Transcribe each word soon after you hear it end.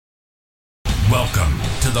Welcome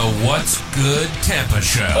to the What's Good Tampa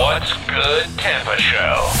Show. What's Good Tampa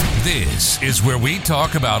Show. This is where we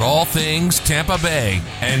talk about all things Tampa Bay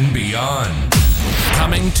and beyond.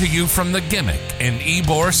 Coming to you from the Gimmick in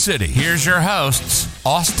Ybor City, here's your hosts,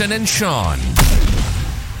 Austin and Sean.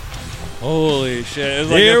 Holy shit. It's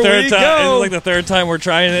like Here the third we time. go. It's like the third time we're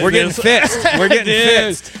trying it. We're getting fixed. We're getting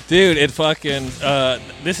fixed. Dude, it fucking,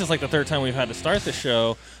 this is like the third time we've had to start the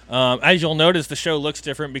show. As you'll notice, the show looks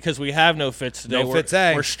different because we have no fits today. No fits,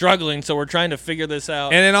 eh? We're struggling, so we're trying to figure this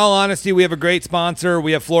out. And in all honesty, we have a great sponsor.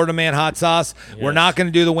 We have Florida Man Hot Sauce. Yes. We're not going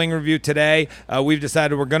to do the wing review today. We've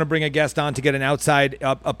decided we're going to bring a guest on to get an outside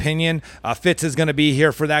opinion. Fitz is going to be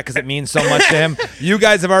here for that because it means so much to him. You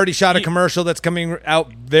guys have already shot a commercial that's coming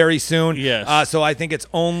out very soon. Yes. So I think it's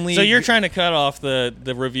only... So you're trying to cut off the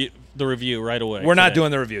review right away. We're not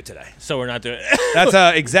doing the review today. So we're not doing it. That's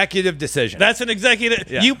an executive decision. That's an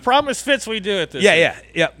executive. Yeah. You promised Fitz we do it this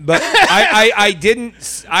Yeah. But I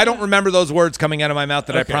didn't. I don't remember those words coming out of my mouth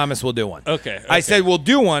that I Okay. promised we'll do one. Okay. I said we'll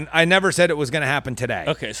do one. I never said it was going to happen today.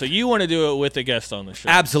 Okay, so you want to do it with a guest on the show.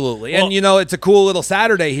 Absolutely. Well- And, it's a cool little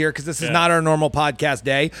Saturday here because this is Yeah. not our normal podcast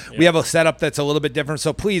day. We have a setup that's a little bit different.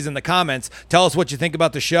 So please, in the comments, tell us what you think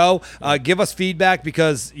about the show. Give us feedback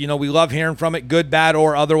because, we love hearing from it, good, bad,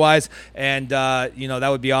 or otherwise. And, that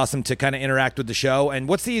would be awesome to kind of interact with the show. And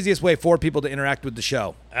what's the easiest way for people to interact with the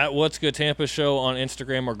show? At What's Good Tampa Show on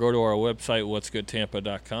Instagram or go to our website,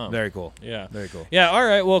 what'sgoodtampa.com. Very cool. Yeah. Very cool. Yeah, all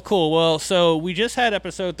right. Well, cool. Well, so we just had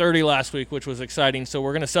episode 30 last week, which was exciting. So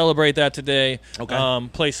we're going to celebrate that today. Okay.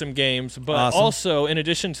 Play some games. But Awesome. also, in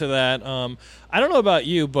addition to that, I don't know about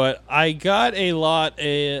you, but I got a lot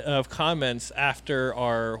of comments after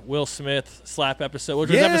our Will Smith slap episode, which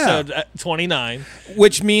was episode 29.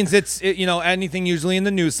 Which means it's, anything usually in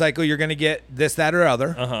the news cycle, you're going to get this, that, or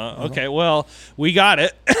other. Okay, well, we got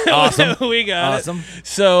it. Awesome. We got Awesome. it.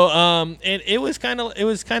 So, and it was kind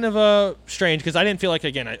of strange because I didn't feel like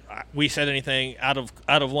we said anything out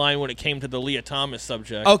of line when it came to the Leah Thomas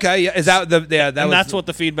subject. Okay. Yeah. Is that That's what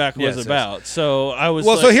the feedback was Yes. about. So I was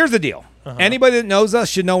so here's the deal. Anybody that knows us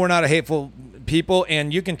should know we're not a hateful people,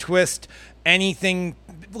 and you can twist anything.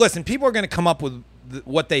 Listen, people are going to come up with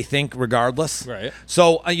what they think regardless. Right.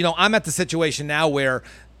 So, I'm at the situation now where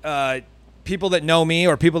people that know me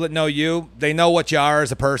or people that know you, they know what you are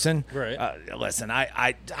as a person. Right. Listen,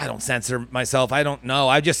 I don't censor myself. I don't know.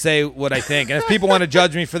 I just say what I think. And if people want to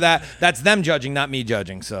judge me for that, that's them judging, not me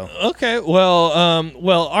judging. So okay, well,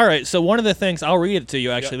 all right. So one of the things, I'll read it to you.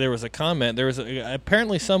 Actually, There was a comment. There was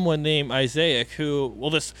apparently someone named Isaiah who,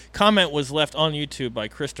 this comment was left on YouTube by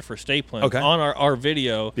Christopher Stapleton on our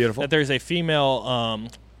video. Beautiful. That there's a female.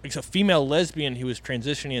 It's a female lesbian who was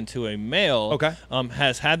transitioning into a male. Okay.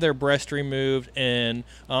 Has had their breast removed and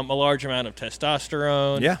a large amount of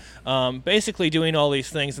testosterone. Yeah. Basically doing all these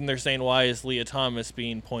things, and they're saying, why is Leah Thomas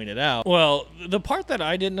being pointed out? Well, the part that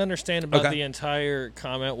I didn't understand about the entire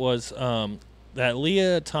comment was that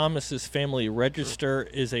Leah Thomas's family register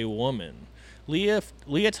is a woman. Leah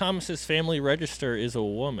Thomas's family register is a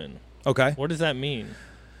woman. Okay. What does that mean?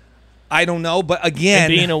 I don't know, but again,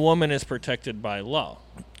 And being a woman is protected by law.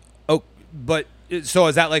 but so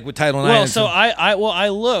is that like with Title IX? Well, so I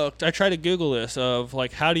looked. I tried to Google this of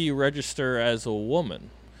how do you register as a woman?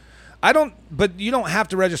 But you don't have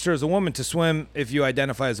to register as a woman to swim if you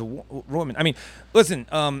identify as a woman. I mean, listen,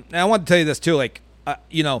 and I want to tell you this too.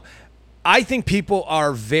 I think people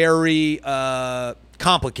are very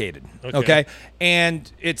complicated. Okay.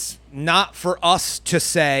 And it's not for us to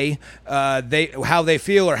say how they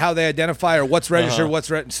feel or how they identify or what's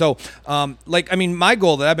registered, So, my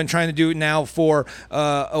goal that I've been trying to do now for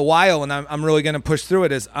a while, and I'm really going to push through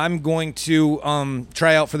it, is I'm going to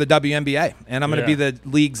try out for the WNBA, and I'm going to be the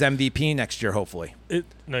league's MVP next year, hopefully.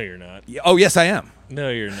 No, you're not. Oh, yes, I am. No,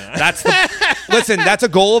 you're not. Listen, that's a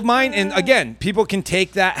goal of mine. And again, people can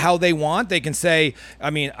take that how they want. They can say,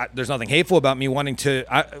 there's nothing hateful about me wanting to.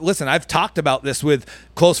 Listen, I've talked about this with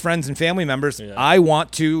close friends and family members. Yeah. I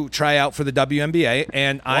want to try out for the WNBA,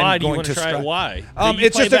 and I'm going to try. Why?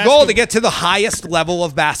 It's just a goal to get to the highest level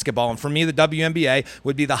of basketball. And for me, the WNBA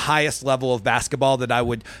would be the highest level of basketball that I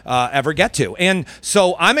would ever get to. And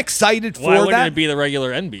so I'm excited for that. Why wouldn't it be the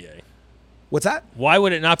regular NBA? What's that? Why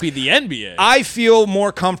would it not be the NBA? I feel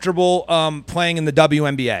more comfortable playing in the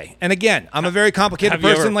WNBA. And again, I'm a very complicated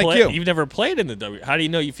person like you. You've never played in the W. How do you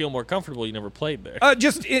know you feel more comfortable? You never played there.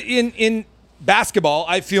 Just in basketball,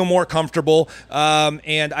 I feel more comfortable.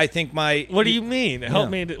 And I think my... What do you mean? Help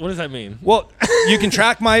me. What does that mean? Well, you can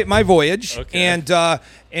track my voyage. Okay.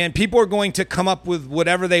 And people are going to come up with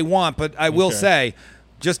whatever they want. But I will say,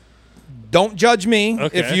 just... don't judge me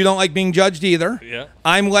if you don't like being judged either. Yeah.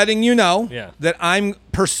 I'm letting you know Yeah. that I'm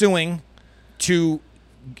pursuing to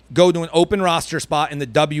go to an open roster spot in the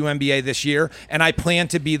WNBA this year, and I plan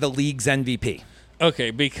to be the league's MVP.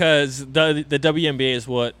 Okay, because the WNBA is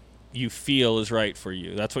what you feel is right for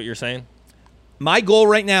you. That's what you're saying? My goal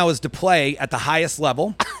right now is to play at the highest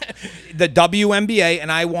level, the WNBA,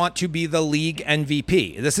 and I want to be the league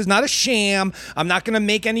MVP. This is not a sham. I'm not going to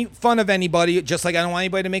make any fun of anybody, just like I don't want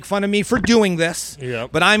anybody to make fun of me for doing this. Yep.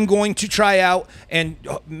 But I'm going to try out, and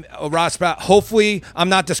Ross, hopefully I'm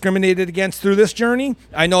not discriminated against through this journey.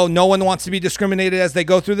 I know no one wants to be discriminated as they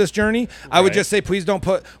go through this journey. I would just say, please don't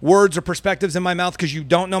put words or perspectives in my mouth because you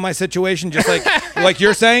don't know my situation, just like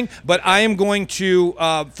you're saying. But I am going to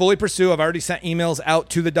fully pursue. I've already sent emails out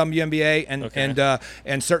to the WNBA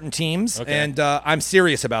and certain teams, and I'm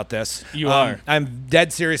serious about this. You are. I'm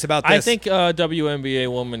dead serious about this. I think a WNBA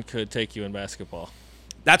woman could take you in basketball.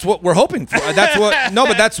 That's what we're hoping for.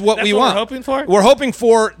 That's what we want. We're hoping for? We're hoping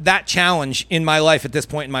for that challenge in my life at this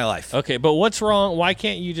point in my life. Okay, but what's wrong? Why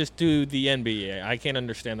can't you just do the NBA? I can't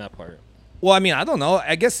understand that part. Well, I mean, I don't know.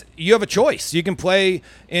 I guess you have a choice. You can play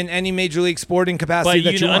in any major league sporting capacity that you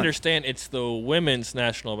want. But you understand it's the Women's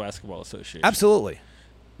National Basketball Association. Absolutely.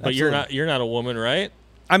 But you're not a woman, right?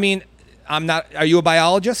 I mean, I'm not. Are you a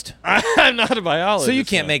biologist? I'm not a biologist. So you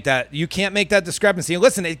can't make that. You can't make that discrepancy.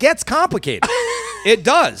 Listen, it gets complicated. It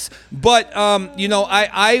does. But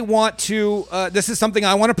I want to. This is something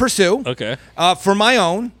I want to pursue. Okay. For my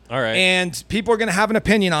own. All right. And people are going to have an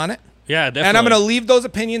opinion on it. Yeah, definitely. And I'm going to leave those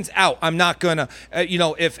opinions out. I'm not going to,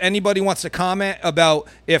 if anybody wants to comment about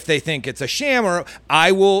if they think it's a sham, or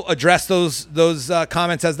I will address those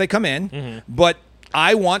comments as they come in. Mm-hmm. But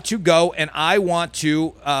I want to go, and I want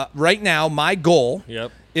to, right now, my goal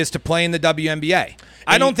is to play in the WNBA.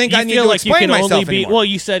 I don't think I need to explain myself anymore. Well,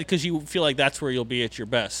 you said because you feel like that's where you'll be at your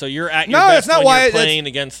best. So you're at your best that's not when why you're playing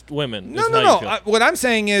against women. No. What I'm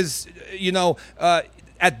saying is,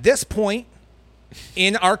 at this point,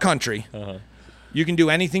 in our country, you can do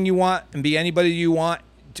anything you want and be anybody you want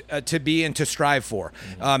to be and to strive for,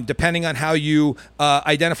 depending on how you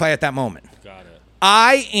identify at that moment. Got it.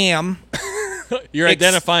 I am. You're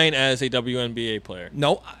identifying as a WNBA player.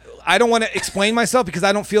 No, I don't want to explain myself because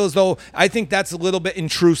I don't feel as though I think that's a little bit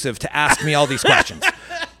intrusive to ask me all these questions.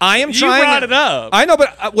 I am trying. You brought it up. I know,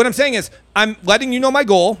 but what I'm saying is I'm letting you know my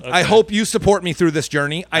goal. Okay. I hope you support me through this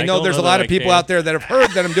journey. I know there's a lot of people out there that have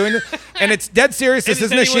heard that I'm doing this, and it's dead serious. This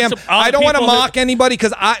isn't a sham. I don't want to mock anybody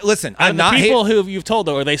because I'm not. People who you've told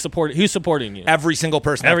though, are they support? Who's supporting you? Every single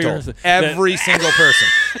person. Every single person.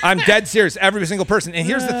 I'm dead serious. Every single person. And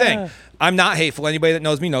here's the thing. I'm not hateful. Anybody that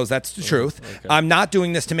knows me knows that's the truth. Okay. I'm not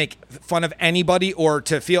doing this to make fun of anybody or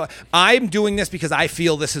to feel. I'm doing this because I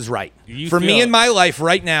feel this is right for me in my life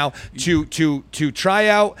right now to try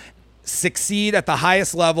out, succeed at the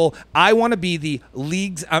highest level. I want to be the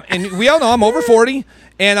league's, and we all know I'm over 40,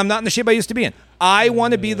 and I'm not in the shape I used to be in. I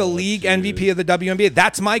want to be the league MVP of the WNBA.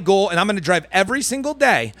 That's my goal, and I'm going to drive every single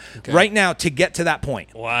day right now to get to that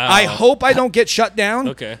point. Wow. I hope I don't get shut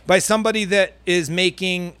down by somebody that is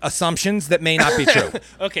making assumptions that may not be true.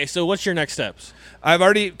 Okay, so what's your next steps? I've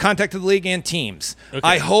already contacted the league and teams. Okay.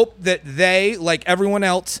 I hope that they, like everyone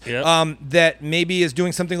else, that maybe is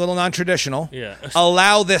doing something a little non-traditional,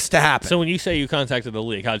 allow this to happen. So when you say you contacted the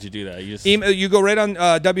league, how did you do that? You go right on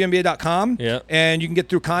WNBA.com, and you can get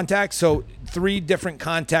through contact. So 3 different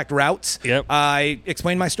contact routes. Yep. I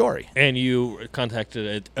explained my story. And you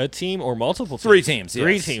contacted a team or multiple teams? 3 teams. Yes.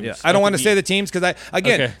 3 teams. Yeah. I don't want to say the teams because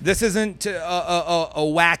this isn't a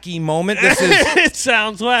wacky moment. This is. It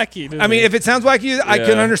sounds wacky. I mean, if it sounds wacky, I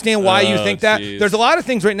can understand why you think that. There's a lot of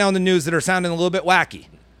things right now in the news that are sounding a little bit wacky.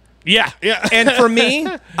 Yeah. And for me,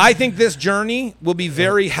 I think this journey will be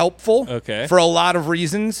very helpful for a lot of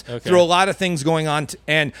reasons, through a lot of things going on.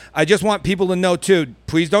 And I just want people to know, too,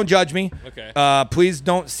 please don't judge me. Please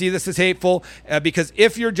don't see this as hateful, because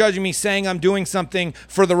if you're judging me saying I'm doing something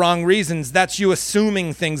for the wrong reasons, that's you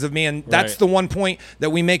assuming things of me. And that's the one point that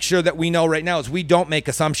we make sure that we know right now is we don't make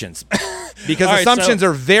assumptions. Because assumptions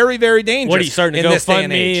are very, very dangerous. What are you starting to go fund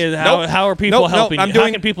me? How are people helping you?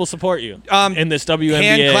 How can people support you in this WNBA?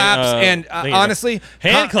 Hand claps and honestly,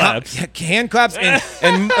 hand claps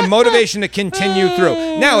and motivation to continue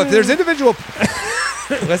through. Now, if there's individual,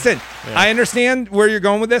 listen, I understand where you're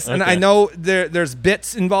going with this, and I know there's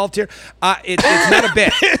bits involved here. It's not a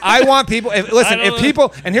bit. I want people. If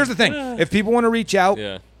people, and here's the thing: if people want to reach out.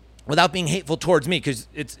 Without being hateful towards me, because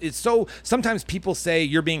it's so sometimes people say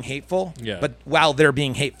you're being hateful, but while they're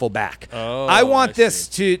being hateful back. I want this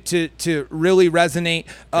to really resonate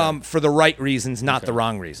for the right reasons, not the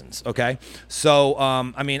wrong reasons. Okay, so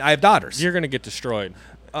I mean, I have daughters. You're gonna get destroyed.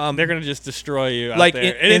 they're gonna just destroy you like out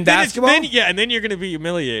there. in basketball. And then you're gonna be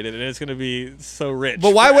humiliated, and it's gonna be so rich.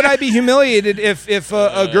 But why would I be humiliated if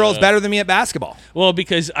a girl's better than me at basketball? Well,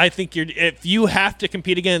 because I think if you have to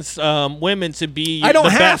compete against women to be, I don't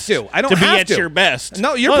the have best, to. I don't to have be at to. your best.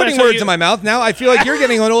 No, you're putting words in my mouth. Now I feel like you're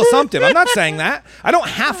getting a little assumptive. I'm not saying that. I don't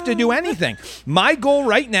have to do anything. My goal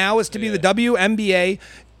right now is to be the WNBA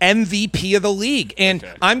MVP of the league, and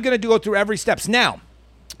I'm going to go through every steps now.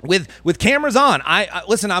 With cameras on, I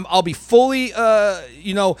listen. I'll be fully,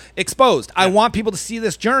 exposed. I want people to see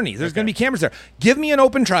this journey. There's going to be cameras there. Give me an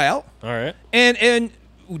open tryout. All right. And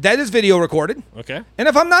that is video recorded. Okay. And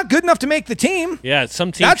if I'm not good enough to make the team,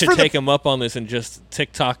 some teams should take them up on this and just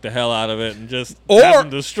TikTok the hell out of it and just have them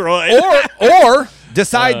destroyed. or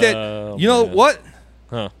decide that what,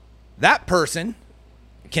 that person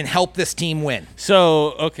can help this team win. This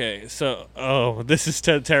is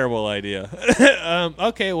a terrible idea.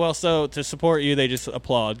 So to support you, they just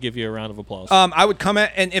give you a round of applause. I would come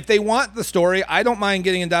at, and if they want the story, I don't mind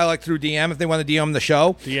getting in dialogue through DM if they want to DM the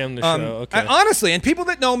show. DM the show, okay. Honestly, and people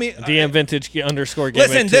that know me. DM vintage _gimmick.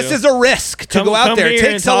 Listen, this is a risk to go out there. It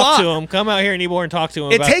takes a lot. Come out here, Nibor, and talk to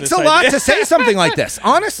him. It takes a lot to say something like this,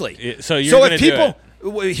 honestly. So if people.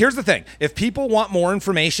 Here's the thing. If people want more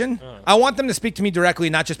information, I want them to speak to me directly,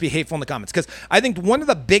 not just be hateful in the comments. Because I think one of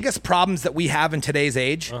the biggest problems that we have in today's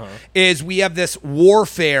age is we have this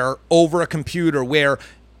warfare over a computer where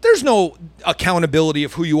there's no accountability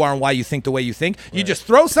of who you are and why you think the way you think. You just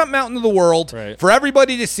throw something out into the world for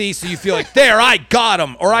everybody to see, so you feel like, there, I got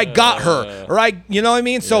him, or I got her, or you know what I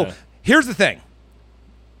mean? So here's the thing.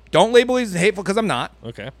 Don't label these hateful, because I'm not.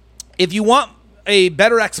 Okay. If you want a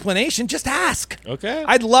better explanation, just ask. Okay.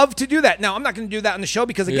 I'd love to do that. Now, I'm not going to do that on the show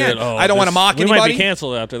because, again, I don't want to mock anybody. We might be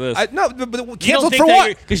canceled after this. But canceled for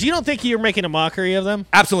what? Because you don't think you're making a mockery of them?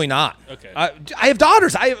 Absolutely not. Okay. I have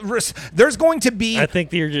daughters. There's going to be... I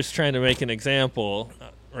think you're just trying to make an example.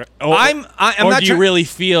 I'm or not do you really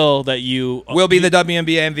feel that you... will be the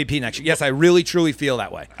WNBA MVP next year? Yes, I really, truly feel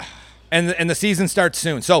that way. And the season starts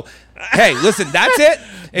soon. So, hey, listen, that's it.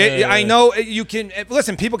 I know you can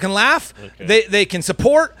listen. People can laugh. Okay. They can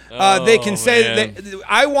support. They can say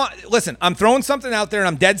listen, I'm throwing something out there, and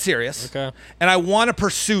I'm dead serious. Okay. And I want to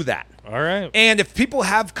pursue that. All right. And if people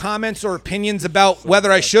have comments or opinions about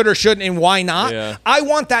whether I should or shouldn't and why not, I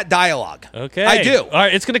want that dialogue. Okay. I do. All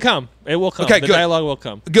right, it's going to come. It will come. Okay, the good. Dialogue will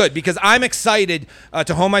come. Good, because I'm excited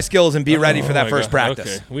to hone my skills and be ready for that first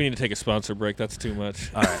practice. Okay. We need to take a sponsor break. That's too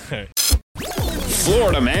much. All right.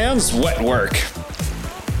 Florida Man's Wet Work.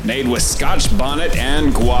 Made with Scotch bonnet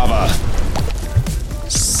and guava.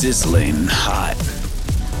 Sizzling hot.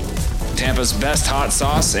 Tampa's best hot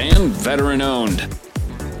sauce and veteran owned.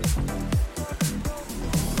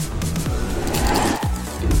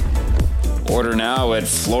 Order now at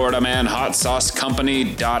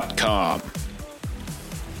FloridaManHotSauceCompany.com.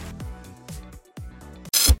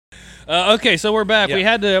 Okay, so we're back. I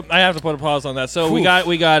have to put a pause on that. So we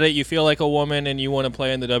got it. You feel like a woman and you want to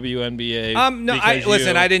play in the WNBA. No,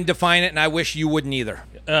 listen, I didn't define it, and I wish you wouldn't either.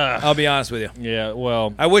 I'll be honest with you. Yeah,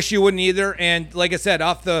 well, I wish you wouldn't either. And like I said,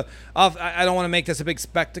 I don't want to make this a big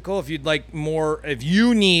spectacle. If you'd like more, if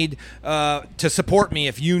you need to support me,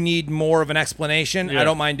 if you need more of an explanation, I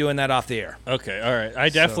don't mind doing that off the air. Okay, all right. I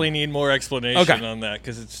definitely need more explanation on that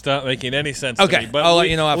because it's not making any sense to me. But I'll let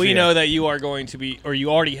you know after. We know that you are going to be, or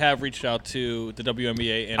you already have reached out to the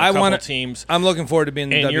WNBA and a couple teams. I'm looking forward to being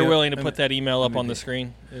the and you're willing to put that email up on the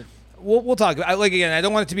screen? We'll talk. Again, I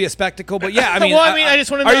don't want it to be a spectacle, but yeah, I mean, I just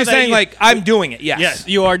want to know. Are you saying like I'm doing it? Yes. Yes,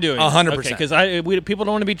 you are doing it. 100%. Because people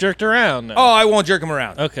don't want to be jerked around. No. Oh, I won't jerk them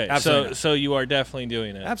around. Okay, absolutely. So you are definitely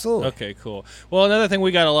doing it. Absolutely. Okay, cool. Well, another thing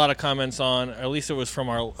we got a lot of comments on, or at least it was from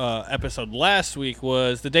our episode last week,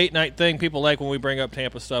 was the date night thing. People like when we bring up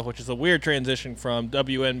Tampa stuff, which is a weird transition from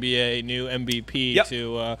WNBA new MVP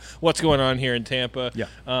to what's going on here in Tampa. Yeah.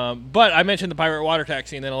 But I mentioned the pirate water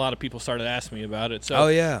taxi, and then a lot of people started asking me about it.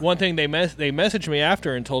 So one thing they messaged me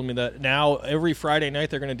after and told me that now every Friday night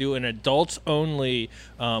they're going to do an adults only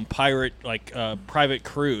pirate private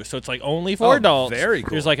cruise. So it's like only for adults. Very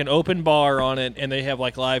cool. There's like an open bar on it, and they have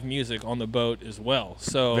like live music on the boat as well.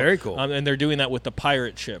 So very cool. And they're doing that with the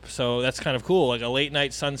pirate ship. So that's kind of cool, like a late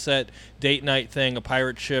night sunset date night thing, a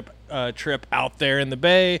pirate ship trip out there in the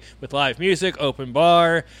bay with live music, open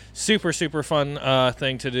bar, super fun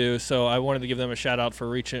thing to do. So I wanted to give them a shout out for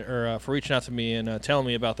reaching out to me and telling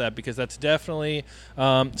me about that, because that's definitely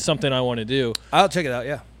something I want to do. I'll check it out.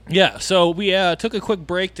 Yeah. Yeah, so we took a quick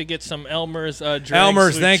break to get some Elmer's drinks.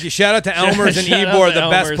 Elmer's, thank you. Shout out to Elmer's and Ybor, the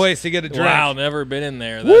best place to get a drink. Wow, never been in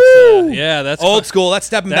there. Woo! That's old school. That's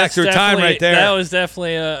stepping back through time right there. That was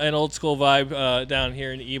definitely an old school vibe down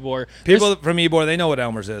here in Ybor. People from Ybor, they know what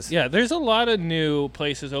Elmer's is. Yeah, there's a lot of new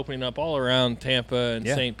places opening up all around Tampa and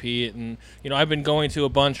St. Pete, and I've been going to a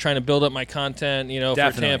bunch trying to build up my content.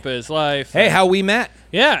 For Tampa is Life. Hey, how we met?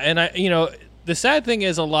 Yeah, and the sad thing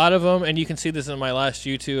is a lot of them, and you can see this in my last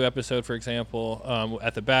YouTube episode, for example,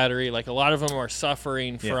 at the Battery, like a lot of them are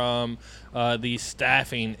suffering from these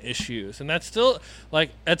staffing issues. And that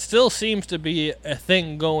still seems to be a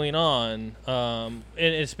thing going on. And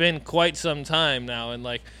it's been quite some time now. And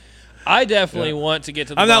I definitely want to get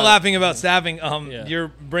to the I'm not laughing about staffing. You're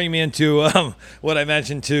bringing me into what I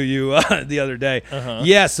mentioned to you the other day.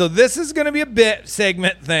 Yeah, so this is going to be a bit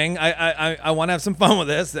segment thing. I want to have some fun with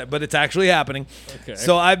this, but it's actually happening. Okay.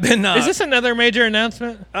 So I've been... is this another major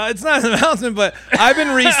announcement? It's not an announcement, but I've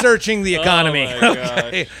been researching the economy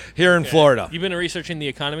here in Florida. You've been researching the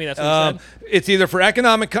economy? That's what you said? It's either for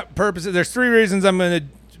economic purposes. There's 3 reasons I'm going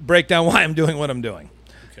to break down why I'm doing what I'm doing.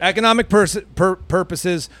 Economic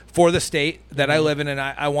purposes for the state that I live in, and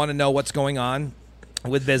I want to know what's going on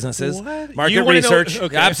with businesses. What? Market research.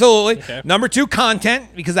 Okay. Absolutely. Okay. Number 2,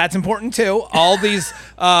 content, because that's important too. All these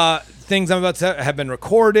things I'm about to say have been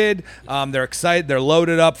recorded. They're excited. They're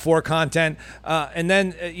loaded up for content. And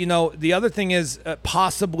then, the other thing is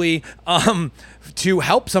possibly to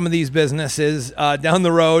help some of these businesses down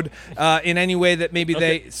the road in any way that maybe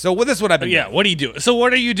So this is what I've been doing. What are you doing? So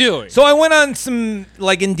what are you doing? So I went on some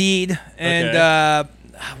Indeed and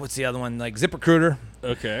what's the other one? ZipRecruiter.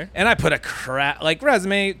 Okay. And I put a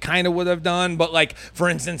resume kind of would have done, but for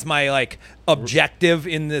instance, my objective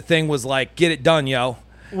in the thing was get it done, yo.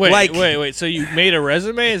 Wait. So you made a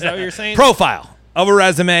resume? Is that what you're saying? Profile of a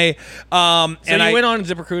resume. So you went on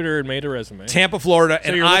ZipRecruiter and made a resume. Tampa, Florida, so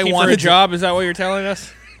and you're looking for a job? Is that what you're telling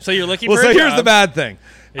us? So you're looking for a job. So here's the bad thing.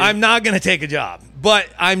 I'm not going to take a job, but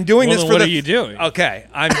I'm doing this for what are you doing? Okay,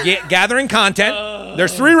 I'm gathering content.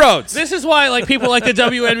 There's 3 roads. This is why people like the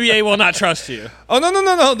WNBA will not trust you. Oh,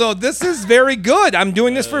 no. This is very good. I'm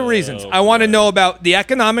doing this for reasons. I want to know about the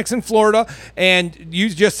economics in Florida, and you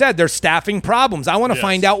just said there's staffing problems. I want to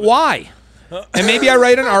find out why. And maybe I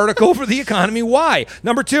write an article for the economy. Why?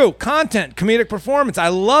 Number 2, content, comedic performance. I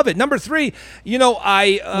love it. Number 3, a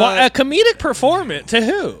comedic performance to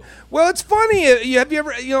who? Well, it's funny. Have you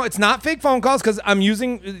ever, it's not fake phone calls because I'm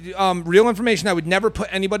using real information. I would never put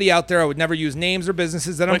anybody out there. I would never use names or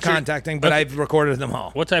businesses that I'm contacting, but I've recorded them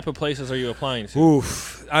all. What type of places are you applying to?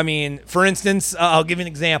 Oof. I mean, for instance, I'll give you an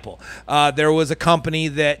example. There was a company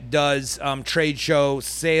that does trade show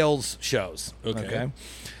sales shows. Okay.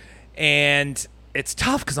 And it's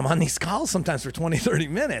tough because I'm on these calls sometimes for 20, 30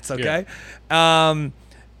 minutes. Okay. Yeah.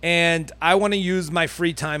 And I want to use my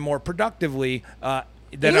free time more productively.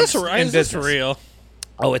 Is this real?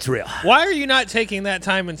 Oh, it's real. Why are you not taking that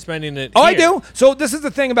time and spending it? Oh, here? I do. So this is the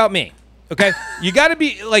thing about me. Okay, you got to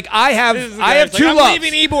be I have 2 loves. I'm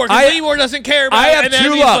leaving Ybor because Ybor doesn't care about it. I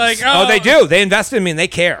have 2 loves. Oh, they do. They invest in me and they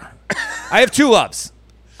care. I have 2 loves.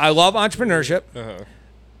 I love entrepreneurship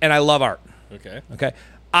and I love art. Okay.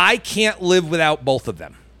 I can't live without both of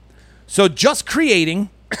them. So just creating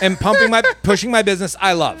and pushing my business,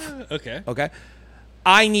 I love. Okay.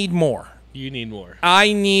 I need more. You need more.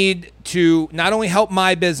 I need to not only help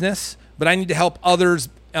my business, but I need to help others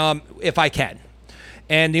if I can.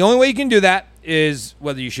 And the only way you can do that is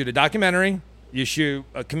whether you shoot a documentary, you shoot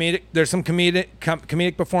a comedic. There's some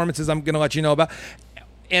comedic performances I'm going to let you know about.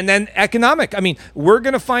 And then economic. I mean, we're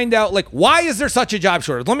going to find out, why is there such a job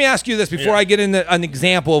shortage? Let me ask you this before I get into an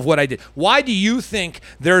example of what I did. Why do you think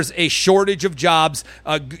there's a shortage of jobs?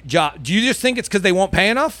 Do you just think it's because they won't pay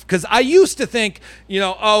enough? Because I used to think,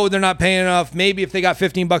 they're not paying enough. Maybe if they got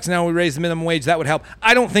 $15 an hour, we raise the minimum wage, that would help.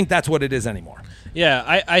 I don't think that's what it is anymore.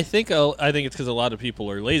 Yeah, I think it's because a lot of people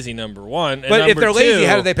are lazy, number 1. And but if they're lazy,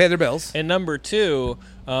 how do they pay their bills? And number 2,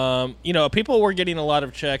 people were getting a lot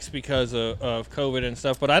of checks because of COVID and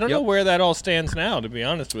stuff, but I don't know where that all stands now, to be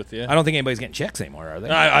honest with you. I don't think anybody's getting checks anymore, are they?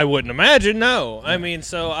 I wouldn't imagine, no. I mean,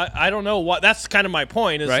 so I don't know what. That's kind of my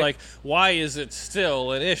point. Is why is it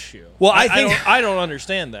still an issue? Well, I don't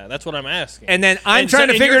understand that. That's what I'm asking. And then I'm trying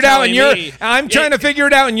to figure it out, and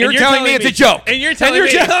you're telling me it's a joke. And you're telling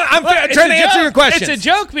me I'm trying to answer your question. It's a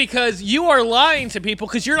joke because you are lying to people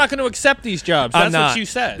because you're not going to accept these jobs. That's what you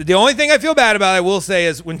said. The only thing I feel bad about, I will say,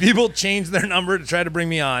 is when people change their number to try to bring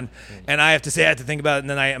me on, and I have to to think about it, and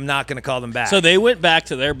then I am not going to call them back. So they went back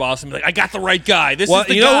to their boss and be like, I got the right guy. This is the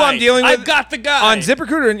guy. You know who I'm dealing with? I've got the guy. On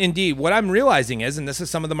ZipRecruiter and Indeed, what I'm realizing is, and this is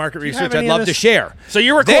some of the market research I'd love to share. So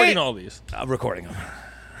you're recording all these? Recording them.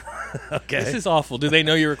 Okay. This is awful. Do they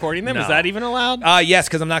know you're recording them? No. Is that even allowed? Yes,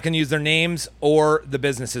 because I'm not going to use their names or the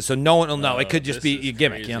businesses, so no one will know. It could just be a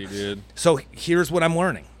gimmick. Crazy, dude. So here's what I'm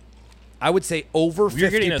learning. I would say over 50%. You're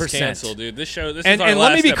getting us canceled, dude. This show. This And is our let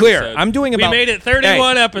me last be clear. episode. I'm doing about. We made it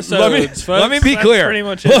 31 episodes. Let me folks. be That's clear. pretty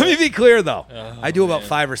much Let it. me be clear, though. Oh, I do about man.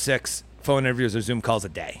 5 or 6 phone interviews or Zoom calls a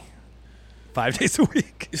day, 5 days a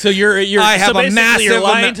week. So you're. I have so a basically massive you're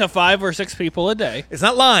lying amount- to 5 or 6 people a day. It's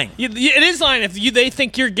not lying. It is lying if they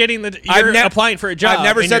think you're getting you're applying for a job. I've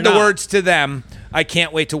never and said you're the not. words to them. I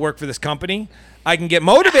can't wait to work for this company. I can get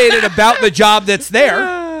motivated about the job that's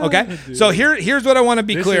there. Okay, so here's what I want to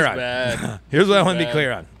be clear on. Bad. Here's what I want to be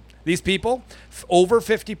clear on. These people, over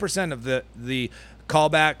 50% of the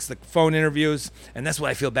callbacks, the phone interviews, and that's what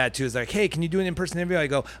I feel bad too. Is like, hey, can you do an in-person interview? I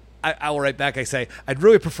go, I will write back. I say, I'd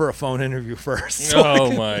really prefer a phone interview first.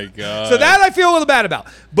 So My god. So that I feel a little bad about.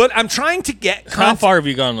 But I'm trying to get. How far have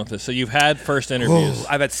you gone with this? So you've had first interviews.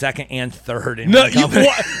 I've had second and third. In No, my company.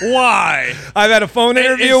 why? I've had a phone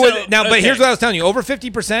interview so- with now, but okay. here's what I was telling you: over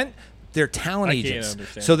 50%, they're talent I can't agents,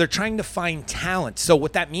 understand. so they're trying to find talent. So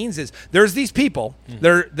what that means is there's these people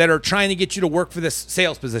that are trying to get you to work for this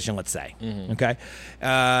sales position. Let's say, okay,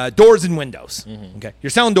 doors and windows. Okay,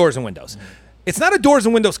 you're selling doors and windows. It's not a doors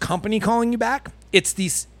and windows company calling you back. It's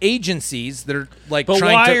these agencies that are like. But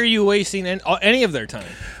trying why to, are you wasting any of their time?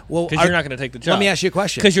 Well, because you're not going to take the job. Let me ask you a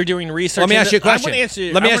question. Because you're doing research. Let me ask you a question.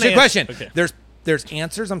 Let me ask you a question. Okay. There's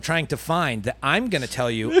answers I'm trying to find that I'm going to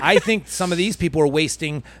tell you. I think some of these people are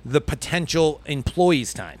wasting the potential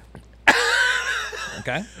employees' time.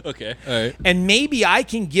 Okay? Okay. All right. And maybe I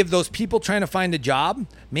can give those people trying to find a job,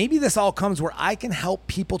 maybe this all comes where I can help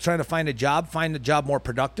people trying to find a job more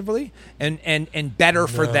productively and better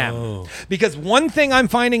for them. Because one thing I'm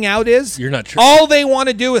finding out is You're not true. all they want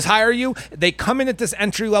to do is hire you. They come in at this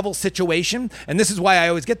entry-level situation, and this is why I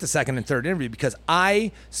always get the second and third interview, because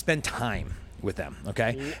I spend time with them,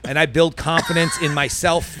 okay? And I build confidence in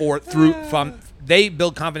myself they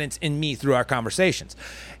build confidence in me through our conversations.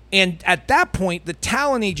 And at that point, the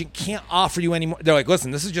talent agent can't offer you any more. They're like,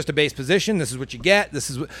 listen, this is just a base position. This is what you get.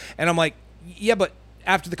 And I'm like, yeah, but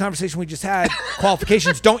after the conversation we just had,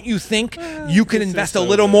 qualifications, don't you think you can invest a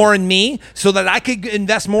little more in me so that I could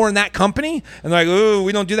invest more in that company? And they're like, oh,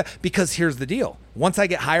 we don't do that. Because here's the deal. Once I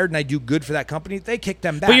get hired and I do good for that company, they kick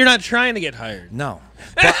them back. But you're not trying to get hired. No.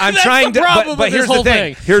 But I'm That's trying the to. problem But with here's this whole the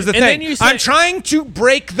thing. thing. Here's the And thing. then you say- I'm trying to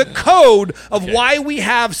break the code of why we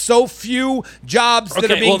have so few jobs that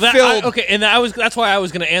are being filled. That's why I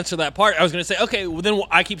was going to answer that part. I was going to say, okay, well, then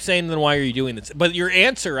I keep saying, then why are you doing this? But your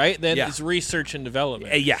answer, right, then Yeah. is research and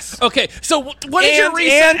development. Yes. Okay, so what is your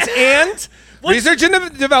research? And research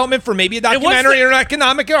and development for maybe a documentary or an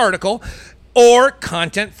economic article, or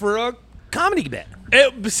content for a comedy bit.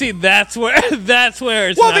 See, that's where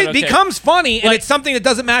it's Well, not it okay. becomes funny, and Like- it's something that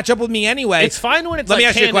doesn't match up with me anyway. It's fine when it's Let me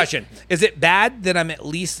like ask you a candid- question. Is it bad that I'm at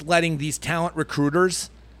least letting these talent recruiters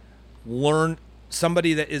learn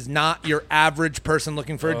somebody that is not your average person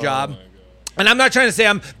looking for a job? And I'm not trying to say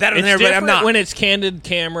I'm better than It's everybody. I'm different not. when it's candid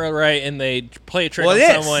camera, right, and they play a trick Well, on it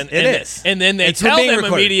is. someone. It and is. And then they It's tell being them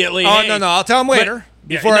recorded. immediately. Oh, hey, no, I'll tell them later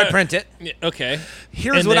before I print it. Yeah, okay.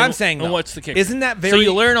 Here's And what then- I'm saying, And though. what's the kicker? Isn't that So very-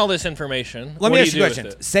 you learn all this information. Let What me do ask you a do with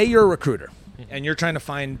question. it? Say you're a recruiter and you're trying to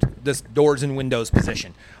find this doors and windows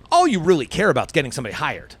position. All you really care about is getting somebody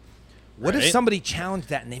hired. What if Right. somebody challenged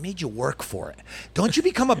that and they made you work for it? Don't you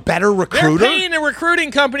become a better They're recruiter? paying a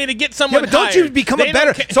recruiting company to get Yeah, someone but don't you hired. become They a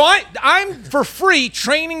better? don't ca- So I'm for free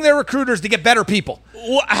training their recruiters to get better people.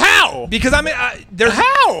 How? Because there's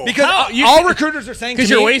How? Because How? all recruiters are saying to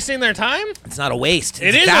Because me, you're wasting their time? it's not a waste. It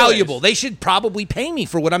It's is a valuable. waste. They should probably pay me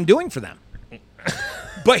for what I'm doing for them.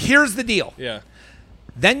 But here's the deal. Yeah.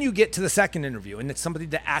 Then you get to the second interview, and it's somebody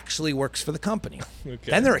that actually works for the company. Okay.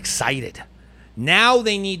 Then they're excited. Now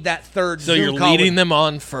they need that third So Zoom you're call leading with- them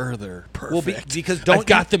on further. Perfect. Well, because I've don't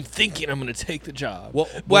got them thinking I'm going to take the job. Well,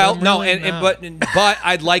 But I'm no, really not. but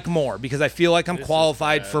I'd like more because I feel like I'm This is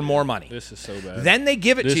qualified bad, for dude. more money. This is so bad. Then they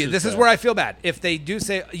give it This to you. is This is bad. where I feel bad. If they do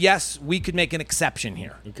say, yes, we could make an exception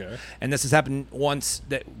here. Okay. And this has happened once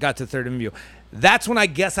that got to the third interview. That's when I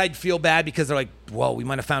guess I'd feel bad because they're like, well, we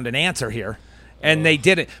might have found an answer here. And they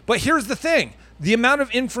didn't. But here's the thing. The amount of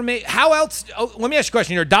information. How else? Oh, let me ask you a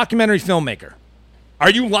question. You're a documentary filmmaker. Are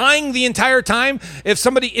you lying the entire time? If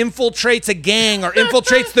somebody infiltrates a gang or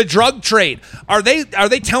infiltrates the drug trade, are they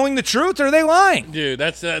telling the truth or are they lying? Dude,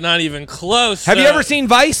 that's not even close. Have you ever seen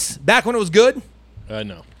Vice back when it was good?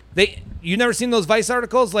 No. You never seen those Vice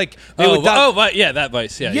articles? Like they Yeah, that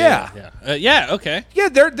Vice. Yeah. Yeah. Yeah, okay. yeah,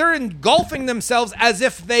 they're engulfing themselves as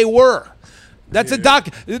if they were. That's a doc.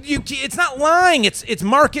 It's not lying. It's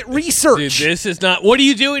market research. Dude, this is not. What are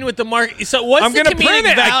you doing with the market? So what's the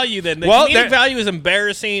comedic value then? The comedic value is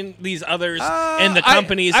embarrassing these others and the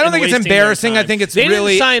companies. I don't think it's embarrassing. I think it's they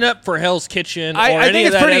really. Didn't sign up for Hell's Kitchen or I think any it's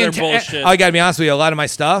of that pretty other bullshit. I gotta be honest with you. A lot of my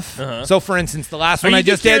stuff. So, for instance, the last one I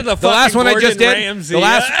just did. The last one I just did. The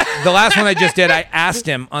last one I just did. I asked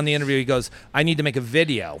him on the interview. He goes, "I need to make a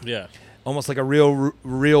video." Yeah. Almost like a real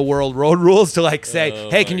world road rules to like say,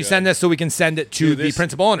 hey, can you send this so we can send it to the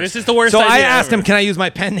principal owners? This is the worst idea idea I asked ever. him, can I use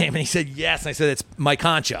my pen name? And he said, yes. And I said, it's Mike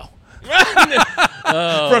Concho.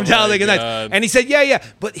 From Talladega Nights. And he said, yeah.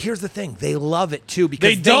 But here's the thing. They love it, too.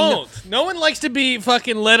 Because they don't. No one likes to be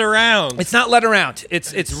fucking led around. It's not led around.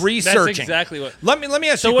 It's researching. That's exactly what. Let me ask you a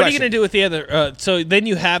question. So what are you going to do with the other? So then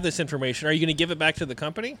you have this information. Are you going to give it back to the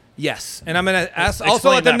company? Yes. And I'm going to also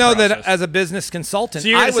let them know that as a business consultant, so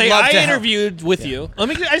you're I would love to interviewed with you. I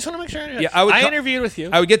just want to make sure. I interviewed with you.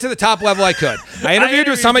 I would get to the top level I could. I interviewed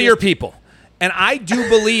with some of your people. And I do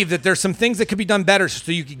believe that there's some things that could be done better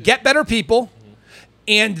so you could get better people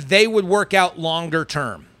and they would work out longer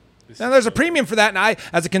term. Now, there's a premium for that, and I,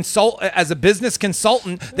 as a business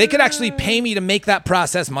consultant, they could actually pay me to make that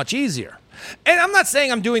process much easier. And I'm not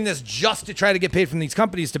saying I'm doing this just to try to get paid from these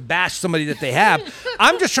companies to bash somebody that they have.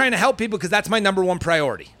 I'm just trying to help people because that's my number one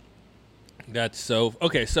priority. That's so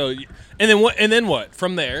okay. So, and then what? And then what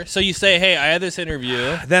from there? So you say, "Hey, I had this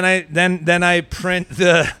interview." Then I print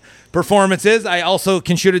the performances. I also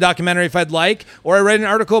can shoot a documentary if I'd like, or I write an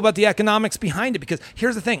article about the economics behind it. Because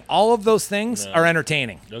here's the thing: all of those things are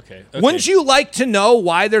entertaining. Okay. Wouldn't you like to know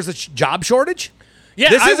why there's a job shortage? Yeah,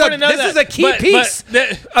 this is is a key piece.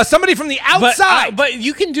 Somebody from the outside. But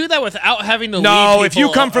you can do that without having to lead No, if you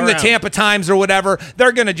come from around. the Tampa Times or whatever,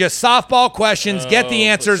 they're going to just softball questions, get the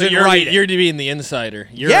answers, and write it. You're being the insider.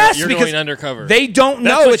 You're because going undercover. They don't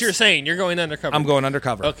know. That's what you're saying. You're going undercover. I'm going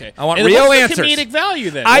undercover. Okay. I want and real what's answers. The comedic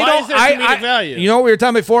value then? Why is there comedic value? You know what we were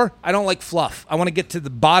talking about before? I don't like fluff. I want to get to the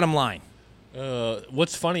bottom line.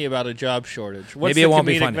 What's funny about a job shortage? What's Maybe it won't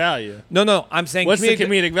be comedic funny. value? No, I'm saying what's the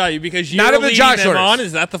comedic value? Because you're not of the job leading them shortage. on.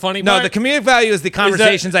 Is that the funny part? No, the comedic value is the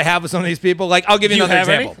conversations I have with some of these people. Like, I'll give you another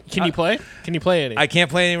example. Any? Can you play? Can you play any? I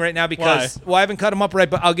can't play any right now because I haven't cut them up right.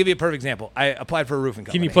 But I'll give you a perfect example. I applied for a roofing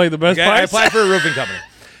company. Can you play the best parts? I applied for a roofing company.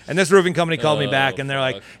 And this roofing company called me back, and they're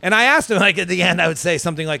like, and I asked them, like, at the end, I would say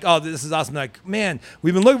something like, oh, this is awesome. They're like, man,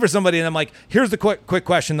 we've been looking for somebody. And I'm like, here's the quick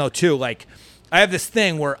question, though, too. Like, I have this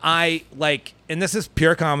thing where I, like, and this is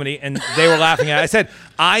pure comedy, and they were laughing at it. I said,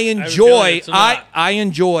 I enjoy,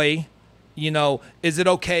 you know, is it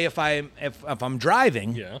okay if I'm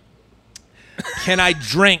driving? Yeah. Can I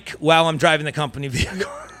drink while I'm driving the company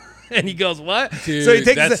vehicle? And he goes, what? Dude, so he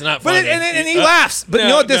takes that's not funny. And he laughs. But you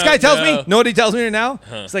know what this guy tells me? Know what he tells me right now?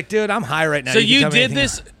 It's like, dude, I'm high right now. So you did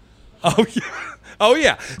this? Oh, yeah. Oh,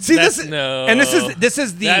 yeah. See, this is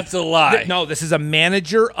the... That's a lie. No, this is a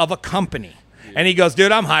manager of a company. And he goes,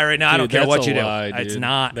 dude, I'm high right now. I don't care what you do. It's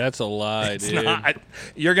not. That's a lie, dude. It's not.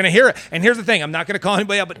 You're going to hear it. And here's the thing. I'm not going to call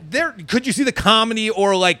anybody out, but could you see the comedy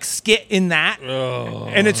or like skit in that? Oh,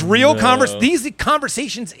 and it's real These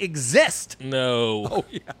conversations exist. No. Oh,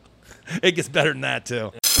 yeah. It gets better than that,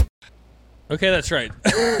 too. Okay, that's right.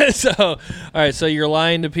 So, all right, so you're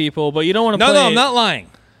lying to people, but you don't want to play... No, I'm not lying.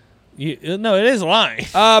 No, it is lying.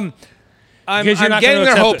 I'm getting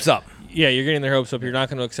their hopes up. Yeah, you're getting their hopes up. You're not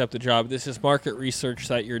going to accept the job. This is market research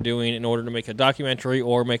that you're doing in order to make a documentary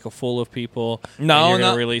or make a fool of people. No, and you're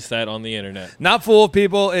going to release that on the internet. Not fool of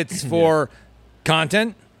people. It's for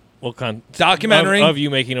content. Well, documentary of you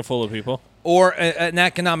making a fool of people. Or an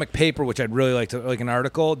economic paper, which I'd really like to, like an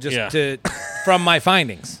article, just from my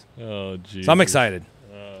findings. Oh, geez. So I'm excited.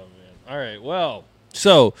 Oh, man. All right. Well,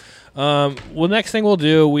 so, next thing we'll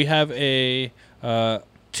do, we have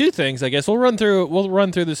two things, I guess. We'll run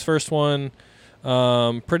through this first one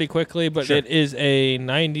pretty quickly, but It is a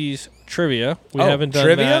 90s trivia. We haven't done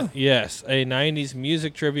trivia? that. Yes, a 90s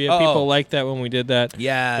music trivia. People liked that when we did that.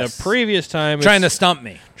 Yes. The previous time. Trying to stump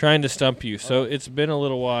me. Trying to stump you. So it's been a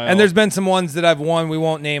little while. And there's been some ones that I've won. We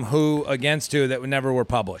won't name who against who that never were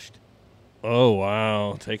published. Oh,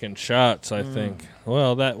 wow. Taking shots, I think.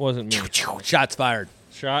 Well, that wasn't me. Shots fired.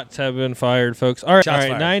 Shots have been fired, folks. All right,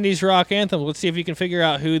 fired. 90s rock anthem. Let's see if you can figure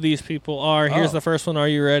out who these people are. Here's the first one. Are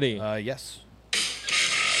you ready? Yes.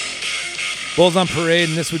 Bulls on Parade,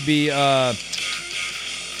 and this would be, of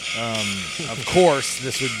course,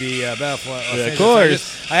 this would be Battlefield. Of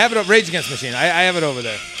course. I have it. Rage Against the Machine. I have it over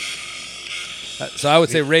there. So I would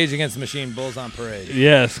say Rage Against the Machine, Bulls on Parade.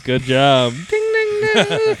 Yes, good job. Ding, ding,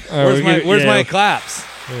 ding. Right, where's my claps?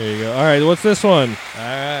 There you go. All right, what's this one? All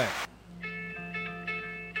right.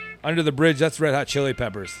 Under the Bridge, that's Red Hot Chili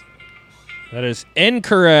Peppers. That is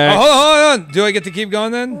incorrect. Oh, hold on. Do I get to keep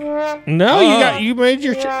going then? No, you made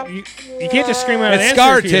your. You can't just scream out an answer. It's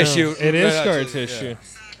scar tissue. It is scar tissue.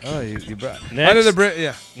 Yeah. Oh, you brought Next, under the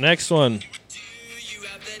yeah. Next one.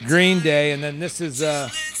 Green Day, and then this is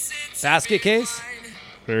Basket Case.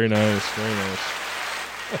 Very nice. Very nice.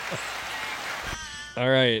 All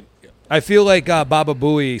right. I feel like Baba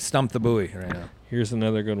Booey stumped the buoy right now. Here's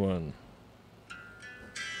another good one.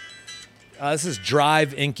 This is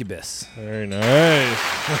Drive Incubus. Very nice.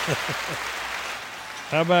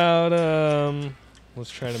 How about let's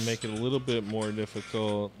try to make it a little bit more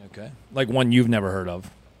difficult. Okay. Like one you've never heard of.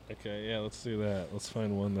 Okay, yeah, let's do that. Let's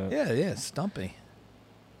find one that. Yeah, Stumpy.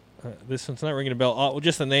 This one's not ringing a bell. Well,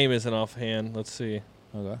 just the name isn't offhand. Let's see.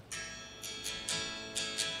 Okay.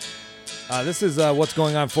 This is What's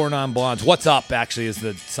Going On, 4 Non-Blondes. What's Up, actually, is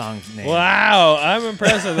the song name. Wow, I'm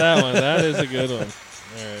impressed with that one. That is a good one.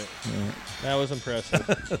 All right. That was impressive.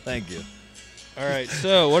 Thank you. All right,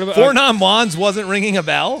 so what about... 4 Non-Blondes wasn't ringing a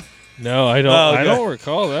bell? No, I don't. Oh, okay. I don't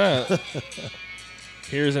recall that.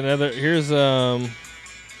 Here's another... Here's... Oh,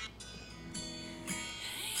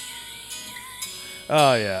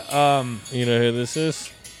 yeah. You know who this is?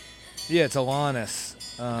 Yeah, it's Alanis.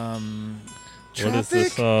 What is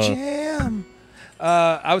this song? Jam.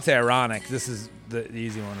 I would say Ironic. This is the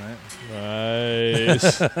easy one, right?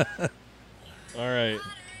 Nice. All right.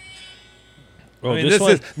 Oh, I mean, this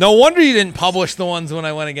is no wonder you didn't publish the ones when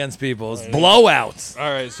I went against people. It's blowouts. All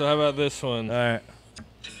right, so how about this one? All right.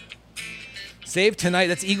 Save Tonight.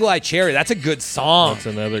 That's Eagle Eye Cherry. That's a good song. That's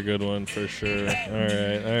another good one for sure.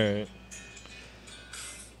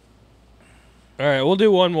 All right, we'll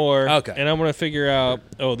do one more. Okay. And I'm going to figure out...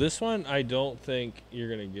 Oh, this one, I don't think you're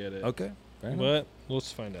going to get it. Okay. But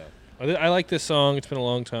let's find out. I like this song. It's been a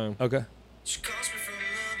long time. Okay.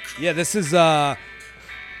 Yeah, this is...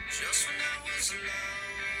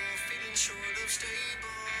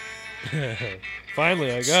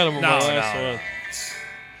 Finally, I got him on my last one.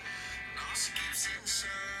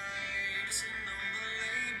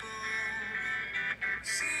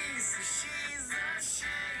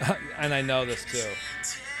 And I know this too.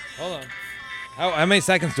 Hold on. How many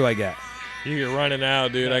seconds do I get? You're running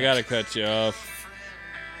out, dude. I got to cut you off.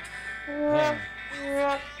 That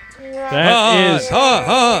is...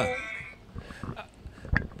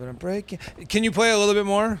 But I'm breaking... Can you play a little bit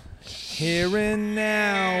more? Here and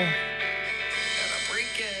now.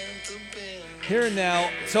 Here and now.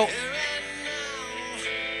 So...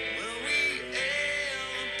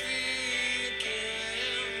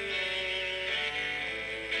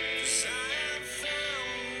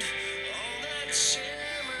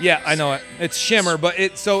 Yeah, I know it. It's Shimmer, but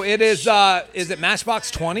it is it Matchbox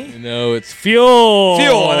 20? No, it's Fuel.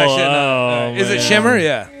 Fuel, and I should know. Is it Shimmer?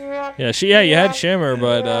 Yeah. Yeah, you had Shimmer,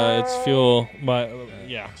 but it's Fuel. But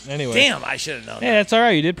yeah. Anyway. Damn, I should have known. Yeah, that's all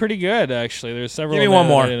right. You did pretty good, actually. There's several. Give me one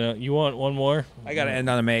more. You want one more? I got to end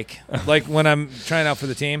on a make. Like when I'm trying out for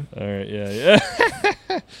the team. All right, yeah.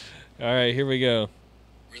 All right, here we go.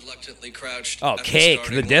 Reluctantly crouched. Oh, Cake,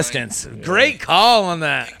 The Distance. Yeah. Great call on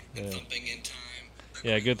that.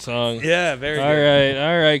 Yeah, good song. Yeah, very good.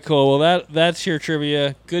 All right, cool. Well, that's your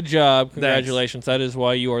trivia. Good job. Congratulations. That is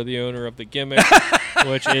why you are the owner of the gimmick,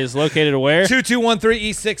 which is located where? 2213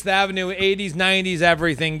 East 6th Avenue, 80s, 90s,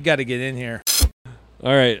 everything. Got to get in here.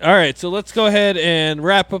 All right. So let's go ahead and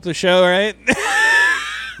wrap up the show, right?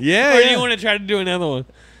 Yeah. Or do you want to try to do another one?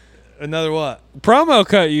 Another what? Promo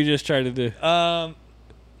cut you just tried to do.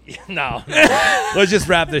 No. Let's just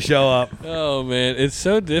wrap the show up. Oh, man. It's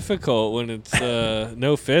so difficult when it's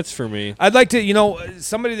no fits for me. I'd like to,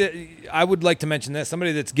 somebody that I would like to mention this,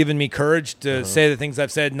 somebody that's given me courage to say the things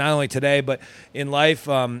I've said, not only today, but in life.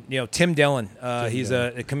 Tim Dillon. He's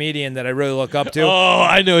a comedian that I really look up to. Oh,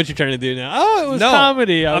 I know what you're trying to do now. Oh, it was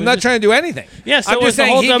comedy. I'm not trying to do anything. Yes, I'm just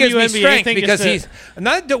saying he gives me strength because he's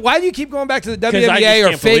not. Why do you keep going back to the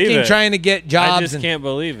WNBA or faking trying to get jobs? I just can't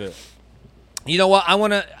believe it. You know what?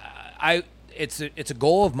 It's a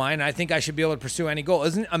goal of mine. I think I should be able to pursue any goal.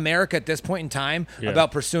 Isn't America at this point in time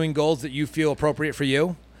about pursuing goals that you feel appropriate for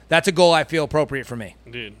you? That's a goal I feel appropriate for me.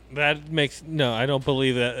 Dude, that makes I don't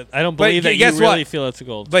believe that. I don't believe that you really feel it's a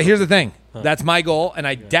goal. But here's the thing. That's my goal, and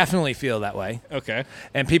I definitely feel that way. Okay.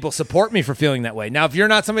 And people support me for feeling that way. Now, if you're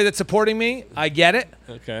not somebody that's supporting me, I get it.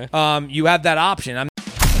 Okay. You have that option.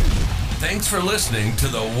 Thanks for listening to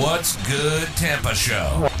the What's Good Tampa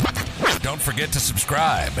Show. Don't forget to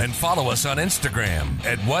subscribe and follow us on Instagram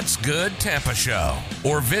at What's Good Tampa Show,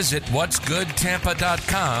 or visit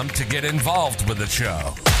what'sgoodtampa.com to get involved with the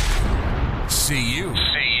show. See you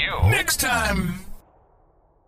next time.